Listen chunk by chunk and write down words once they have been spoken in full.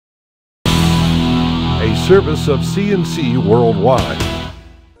service of CNC Worldwide.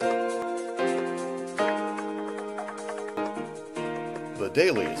 The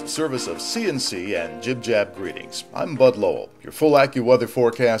Daily is a service of CNC and Jib Jab Greetings. I'm Bud Lowell. Your full AccuWeather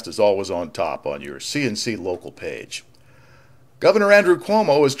forecast is always on top on your CNC local page. Governor Andrew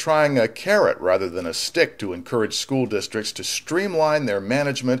Cuomo is trying a carrot rather than a stick to encourage school districts to streamline their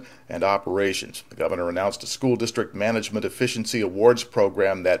management and operations. The governor announced a school district management efficiency awards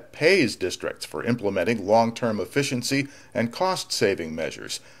program that pays districts for implementing long-term efficiency and cost-saving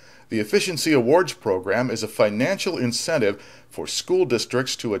measures. The Efficiency Awards Program is a financial incentive for school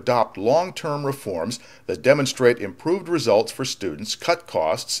districts to adopt long-term reforms that demonstrate improved results for students, cut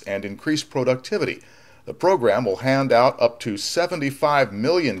costs, and increase productivity. The program will hand out up to $75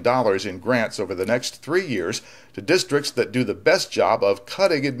 million in grants over the next 3 years to districts that do the best job of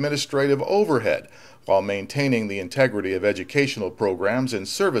cutting administrative overhead while maintaining the integrity of educational programs and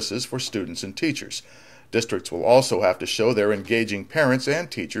services for students and teachers. Districts will also have to show they're engaging parents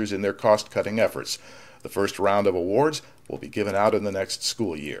and teachers in their cost-cutting efforts. The first round of awards will be given out in the next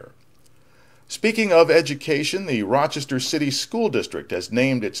school year. Speaking of education, the Rochester City School District has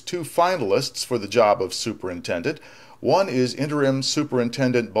named its 2 finalists for the job of superintendent. One is Interim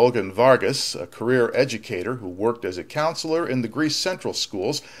Superintendent Bulgan Vargas, a career educator who worked as a counselor in the Greece Central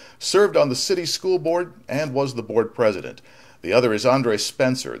Schools, served on the city school board, and was the board president. The other is Andre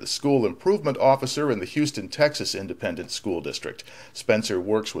Spencer, the school improvement officer in the Houston, Texas Independent School District. Spencer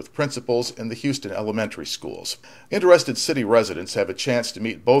works with principals in the Houston elementary schools. Interested city residents have a chance to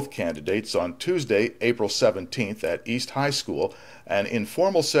meet both candidates on Tuesday, April 17th at East High School. An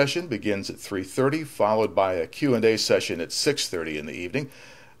informal session begins at 3:30, followed by a Q&A session at 6:30 in the evening.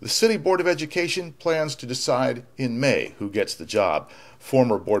 The City Board of Education plans to decide in May who gets the job.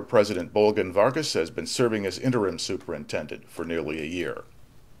 Former Board President Bulgan Vargas has been serving as interim superintendent for nearly a year.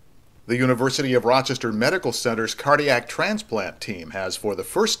 The University of Rochester Medical Center's cardiac transplant team has, for the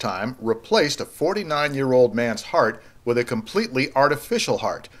first time, replaced a 49-year-old man's heart with a completely artificial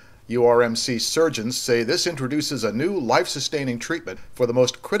heart. URMC surgeons say this introduces a new life-sustaining treatment for the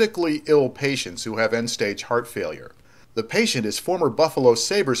most critically ill patients who have end-stage heart failure. The patient is former Buffalo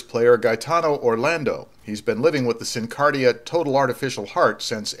Sabres player Gaetano Orlando. He's been living with the Syncardia total artificial heart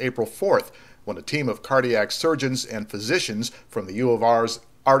since April 4th, when a team of cardiac surgeons and physicians from the U of R's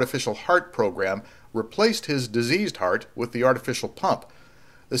artificial heart program replaced his diseased heart with the artificial pump.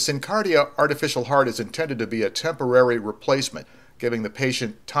 The Syncardia artificial heart is intended to be a temporary replacement, giving the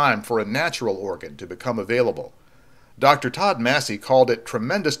patient time for a natural organ to become available. Dr. Todd Massey called it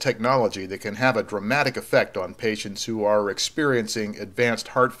tremendous technology that can have a dramatic effect on patients who are experiencing advanced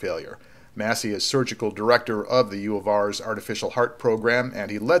heart failure. Massey is surgical director of the U of R's artificial heart program, and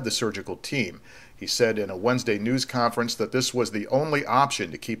he led the surgical team. He said in a Wednesday news conference that this was the only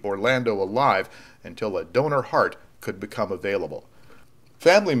option to keep Orlando alive until a donor heart could become available.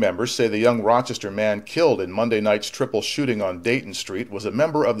 Family members say the young Rochester man killed in Monday night's triple shooting on Dayton Street was a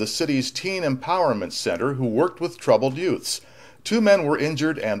member of the city's Teen Empowerment Center who worked with troubled youths. 2 men were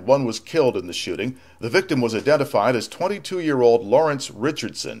injured and 1 was killed in the shooting. The victim was identified as 22-year-old Lawrence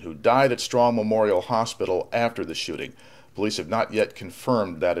Richardson, who died at Strong Memorial Hospital after the shooting. Police have not yet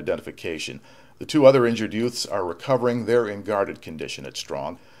confirmed that identification. The 2 other injured youths are recovering. They're in guarded condition at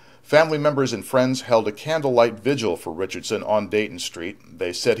Strong. Family members and friends held a candlelight vigil for Richardson on Dayton Street.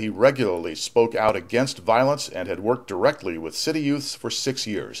 They said he regularly spoke out against violence and had worked directly with city youths for 6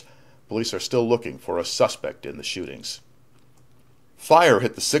 years. Police are still looking for a suspect in the shootings. Fire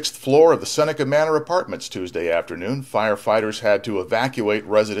hit the 6th floor of the Seneca Manor Apartments Tuesday afternoon. Firefighters had to evacuate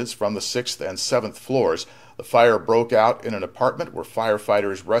residents from the 6th and 7th floors. The fire broke out in an apartment where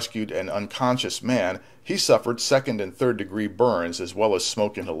firefighters rescued an unconscious man. He suffered 2nd and 3rd degree burns as well as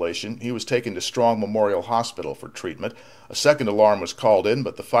smoke inhalation. He was taken to Strong Memorial Hospital for treatment. A second alarm was called in,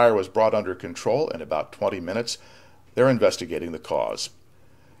 but the fire was brought under control in about 20 minutes. They're investigating the cause.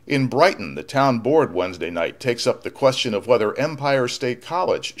 In Brighton, the town board Wednesday night takes up the question of whether Empire State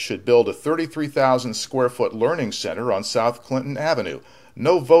College should build a 33,000 square foot learning center on South Clinton Avenue.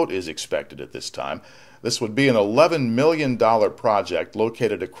 No vote is expected at this time. This would be an $11 million project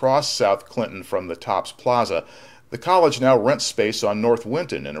located across South Clinton from the Tops Plaza. The college now rents space on North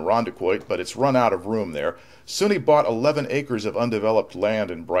Winton in Irondequoit, but it's run out of room there. SUNY bought 11 acres of undeveloped land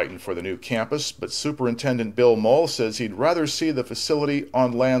in Brighton for the new campus, but Superintendent Bill Mull says he'd rather see the facility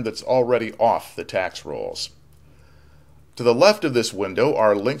on land that's already off the tax rolls. To the left of this window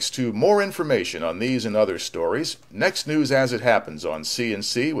are links to more information on these and other stories. Next news as it happens on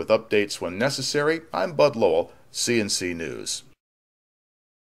CNC with updates when necessary. I'm Bud Lowell, CNC News.